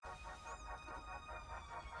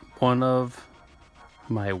One of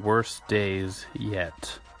my worst days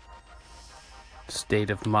yet.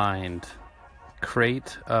 State of mind.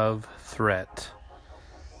 Crate of threat.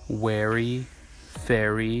 Wary,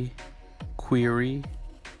 fairy, query,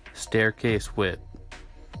 staircase wit.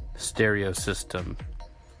 Stereo system.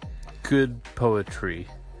 Good poetry.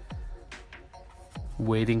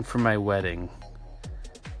 Waiting for my wedding.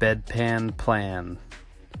 Bedpan plan.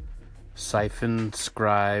 Siphon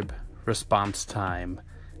scribe response time.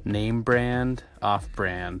 Name brand, off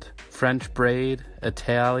brand. French braid,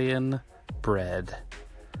 Italian bread.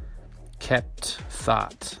 Kept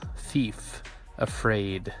thought, thief,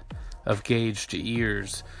 afraid. Of gauged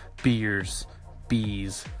ears, beers,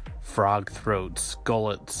 bees, frog throats,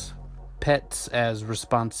 gullets. Pets as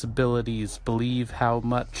responsibilities, believe how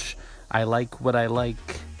much I like what I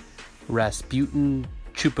like. Rasputin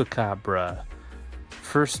Chupacabra.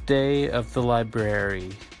 First day of the library.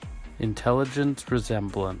 Intelligence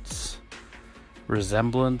resemblance.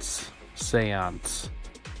 Resemblance seance.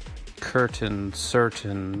 Curtain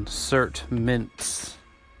certain cert mints.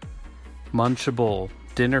 Munchable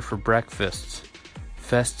dinner for breakfast.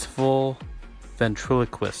 Festival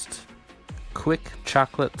ventriloquist. Quick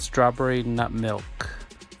chocolate strawberry nut milk.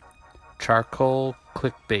 Charcoal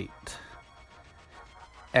clickbait.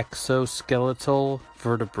 Exoskeletal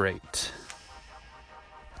vertebrate.